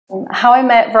How I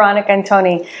met Veronica and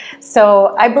Tony.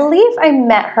 So I believe I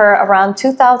met her around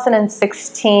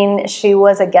 2016. She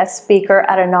was a guest speaker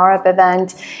at a NAHREP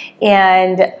event,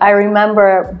 and I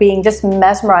remember being just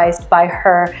mesmerized by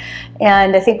her.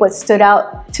 And I think what stood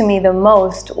out to me the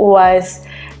most was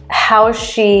how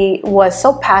she was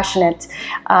so passionate,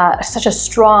 such a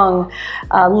strong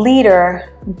leader,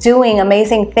 doing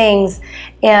amazing things.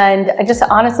 And I just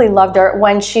honestly loved her.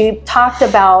 When she talked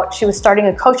about she was starting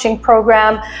a coaching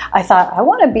program, I thought, I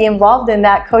want to be involved in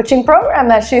that coaching program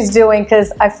that she's doing,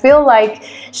 because I feel like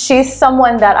she's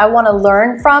someone that I want to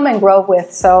learn from and grow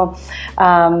with. So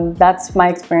that's my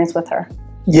experience with her.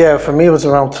 Yeah, for me, it was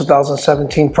around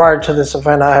 2017. Prior to this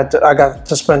event, I got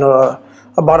to spend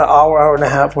about an hour and a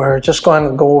half with her, just going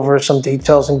to go over some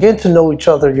details and get to know each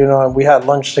other. You know, we had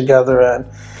lunch together, and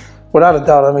without a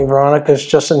doubt, I mean, Veronica is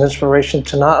just an inspiration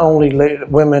to not only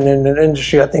women in the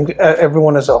industry, I think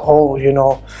everyone as a whole. You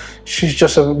know, she's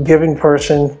just a giving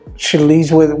person. She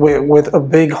leads with a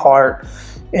big heart.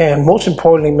 And most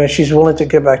importantly, man, she's willing to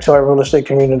give back to our real estate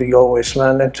community always,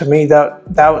 man. And to me,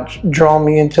 that drew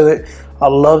me into it. I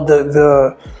love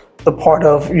the part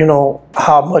of, you know,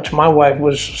 how much my wife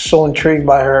was so intrigued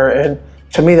by her. And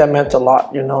to me, that meant a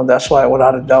lot, you know. That's why,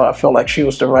 without a doubt, I feel like she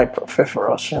was the right fit for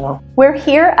us, you know. We're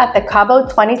here at the Cabo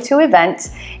 22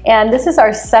 event, and this is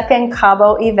our second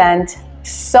Cabo event.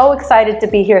 So excited to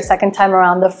be here second time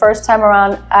around. The first time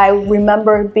around, I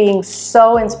remember being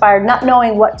so inspired, not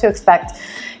knowing what to expect.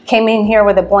 Came in here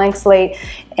with a blank slate,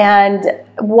 and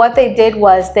what they did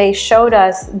was they showed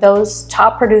us those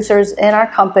top producers in our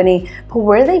company, but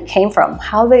where they came from,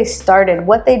 how they started,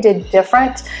 what they did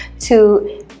different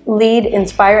to lead,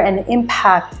 inspire, and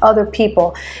impact other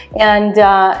people.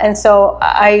 And so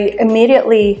I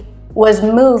immediately was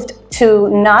moved to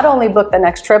not only book the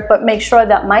next trip, but make sure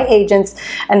that my agents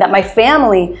and that my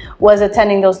family was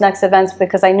attending those next events,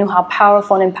 because I knew how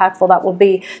powerful and impactful that will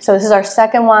be. So this is our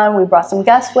second one. We brought some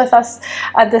guests with us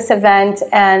at this event,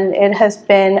 and it has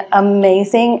been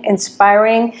amazing,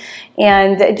 inspiring,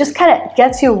 and it just kind of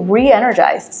gets you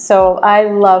re-energized. So I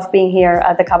love being here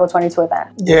at the Cabo 22 event.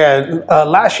 Yeah,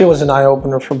 last year was an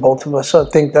eye-opener for both of us. So I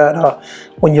think that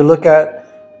when you look at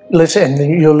you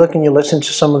listen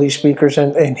to some of these speakers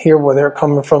and hear where they're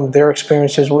coming from, their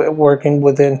experiences working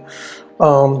within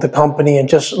the company, and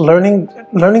just learning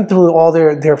through all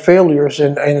their failures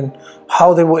and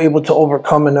how they were able to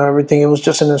overcome and everything. It was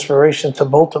just an inspiration to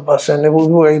both of us, and we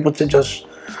were able to just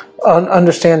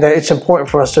understand that it's important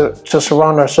for us to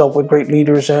surround ourselves with great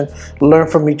leaders and learn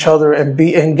from each other and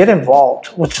get involved,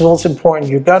 which is most important.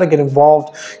 You got to get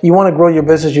involved. You want to grow your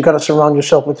business, you got to surround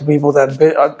yourself with the people that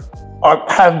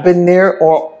have been there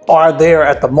or are there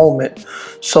at the moment.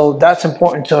 So that's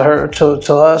important to her,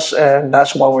 to us, and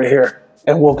that's why we're here,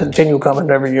 and we'll continue coming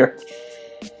every year.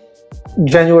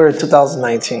 January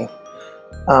 2019,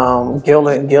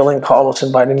 Gil and Carlos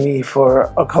invited me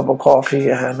for a cup of coffee,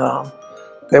 and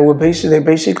they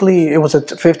basically, it was a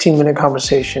 15-minute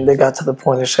conversation. They got to the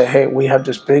point and said, hey, we have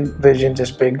this big vision, this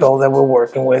big goal that we're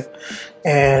working with,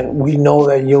 and we know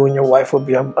that you and your wife would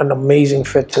be an amazing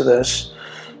fit to this.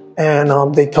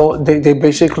 And they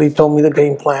basically told me the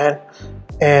game plan.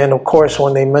 And of course,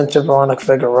 when they mentioned Veronica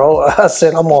Figueroa, I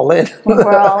said, I'm all in.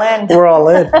 We're all in. We're all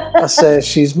in. I said,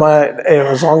 she's my,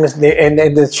 as long as and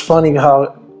it's funny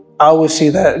how I always see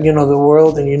that, you know, the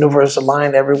world and universe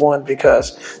align everyone,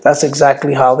 because that's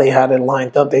exactly how they had it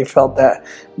lined up. They felt that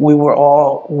we were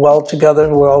all well together,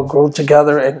 we all grew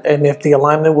together, and if the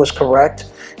alignment was correct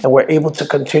and we're able to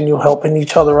continue helping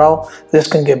each other out, this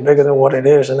can get bigger than what it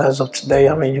is. And as of today,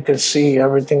 I mean, you can see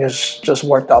everything has just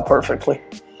worked out perfectly.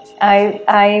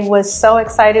 I was so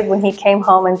excited when he came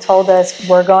home and told us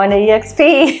we're going to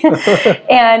eXp,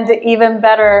 and even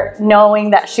better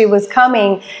knowing that she was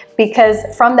coming,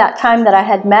 because from that time that I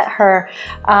had met her,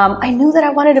 I knew that I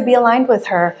wanted to be aligned with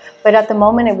her, but at the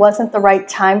moment it wasn't the right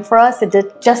time for us. It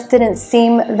just didn't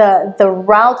seem, the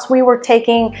routes we were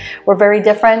taking were very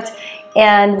different.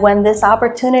 And when this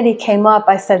opportunity came up,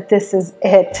 I said, this is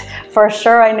it. For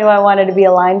sure, I knew I wanted to be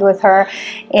aligned with her.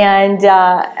 And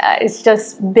it's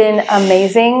just been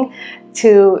amazing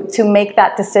to make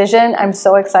that decision. I'm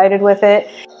so excited with it.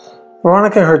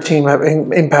 Veronica and her team have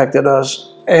impacted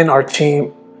us and our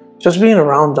team. Just being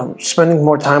around them, spending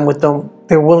more time with them,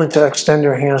 they're willing to extend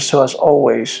their hands to us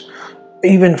always.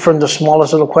 Even from the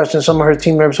smallest little questions, some of her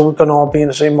team members, we can all be in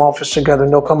the same office together,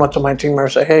 and they'll come up to my team member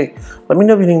and say, hey, let me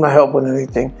know if you need my help with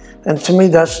anything. And to me,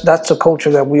 that's a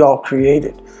culture that we all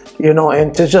created, you know,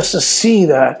 and to see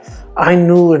that, I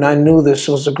knew this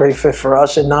was a great fit for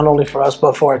us, and not only for us,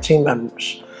 but for our team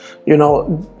members. You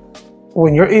know,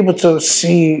 when you're able to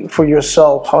see for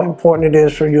yourself how important it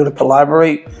is for you to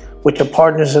collaborate with your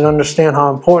partners and understand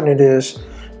how important it is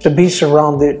to be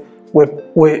surrounded with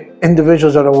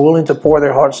individuals that are willing to pour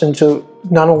their hearts into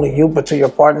not only you, but to your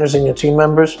partners and your team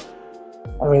members,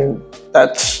 I mean,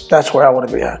 that's where I want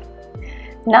to be at.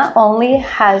 Not only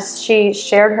has she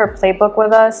shared her playbook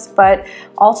with us, but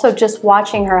also just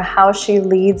watching her, how she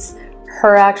leads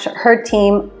her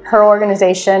team, her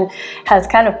organization has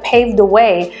kind of paved the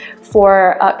way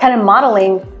for kind of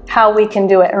modeling how we can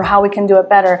do it or how we can do it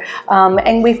better.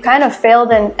 And we've kind of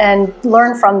failed and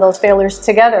learned from those failures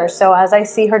together. So as I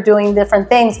see her doing different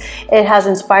things, it has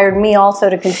inspired me also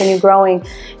to continue growing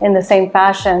in the same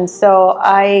fashion. So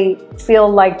I feel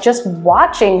like just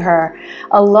watching her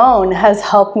alone has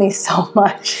helped me so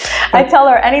much. I tell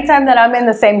her anytime that I'm in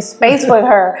the same space with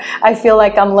her, I feel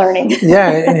like I'm learning. Yeah,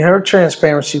 and her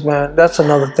transparency, man, that's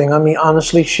another thing. I mean,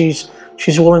 honestly, she's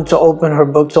willing to open her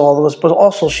book to all of us, but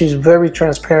also she's very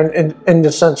transparent in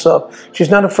the sense of she's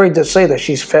not afraid to say that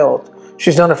she's failed.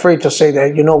 She's not afraid to say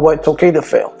that, you know what, it's okay to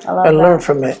fail and learn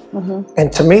from it.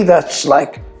 And to me, that's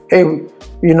like, hey,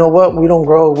 you know what, we don't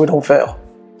grow, we don't fail.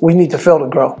 We need to fail to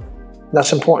grow.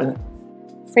 That's important.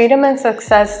 Freedom and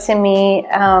success to me,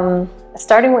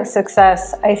 starting with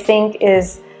success, I think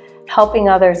is helping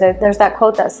others. There's that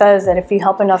quote that says that if you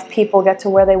help enough people get to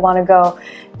where they want to go,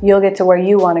 you'll get to where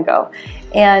you want to go.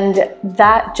 And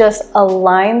that just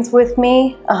aligns with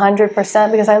me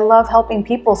 100% because I love helping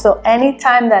people. So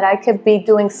anytime that I could be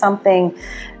doing something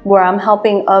where I'm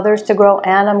helping others to grow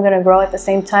and I'm going to grow at the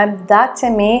same time, that to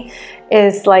me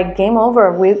is like game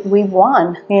over. We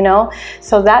won, you know?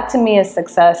 So that to me is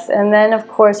success. And then of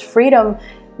course, freedom.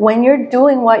 When you're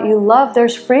doing what you love,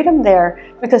 there's freedom there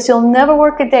because you'll never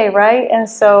work a day, right? And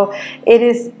so it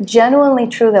is genuinely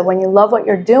true that when you love what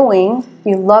you're doing,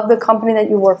 you love the company that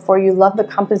you work for, you love the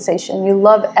compensation, you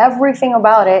love everything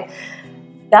about it,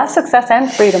 that's success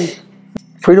and freedom.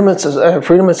 Freedom and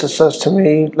success to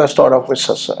me, let's start off with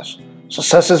success.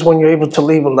 Success is when you're able to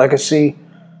leave a legacy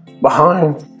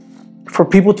behind for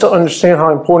people to understand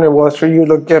how important it was for you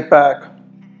to get back.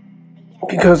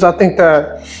 Because I think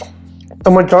that the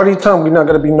majority of the time, we're not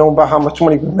going to be known by how much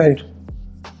money we made.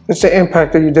 It's the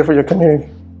impact that you did for your community.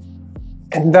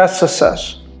 And that's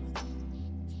success,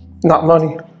 not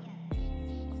money.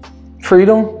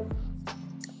 Freedom,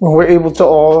 when we're able to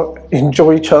all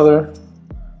enjoy each other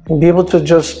and be able to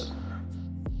just,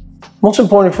 most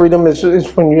important freedom is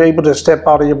when you're able to step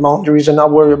out of your boundaries and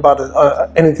not worry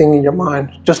about anything in your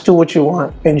mind. Just do what you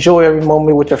want. Enjoy every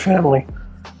moment with your family.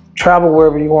 Travel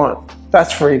wherever you want.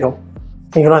 That's freedom.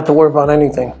 And you don't have to worry about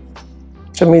anything.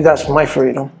 To me, that's my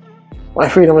freedom. My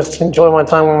freedom is to enjoy my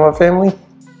time with my family.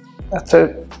 That's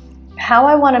it. How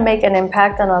I want to make an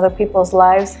impact on other people's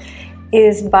lives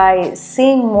is by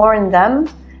seeing more in them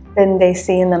than they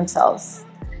see in themselves.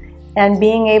 And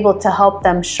being able to help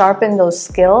them sharpen those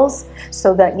skills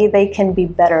so that they can be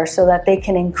better, so that they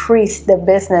can increase their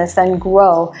business and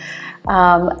grow.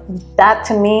 That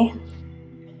to me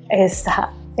is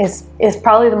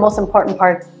probably the most important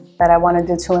part that I want to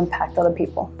do to impact other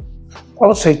people. I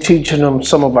would say teaching them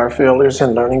some of our failures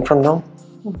and learning from them.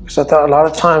 Because I thought a lot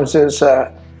of times is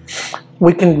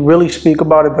we can really speak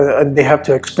about it, but they have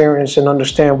to experience and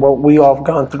understand what we all have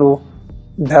gone through.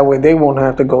 That way they won't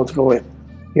have to go through it.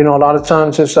 You know, a lot of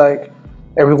times it's like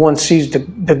everyone sees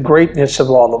the greatness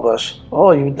of all of us.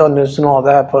 Oh, you've done this and all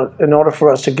that, but in order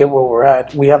for us to get where we're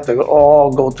at, we have to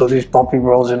all go through these bumpy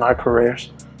roads in our careers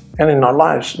and in our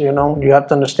lives. You know, you have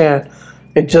to understand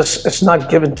it's not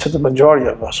given to the majority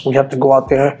of us. We have to go out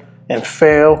there and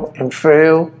fail and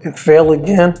fail and fail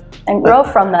again. And grow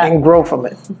from that. And grow from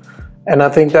it. And I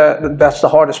think that's the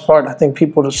hardest part. I think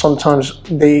people sometimes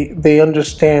they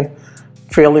understand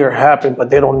failure happened, but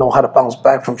they don't know how to bounce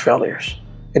back from failures.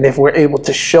 And if we're able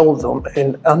to show them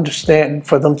and understand,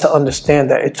 for them to understand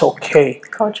that it's okay.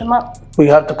 Coach them up. We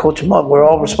have to coach them up. We're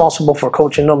all responsible for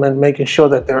coaching them and making sure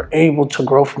that they're able to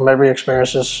grow from every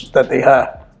experiences that they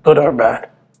have, good or bad.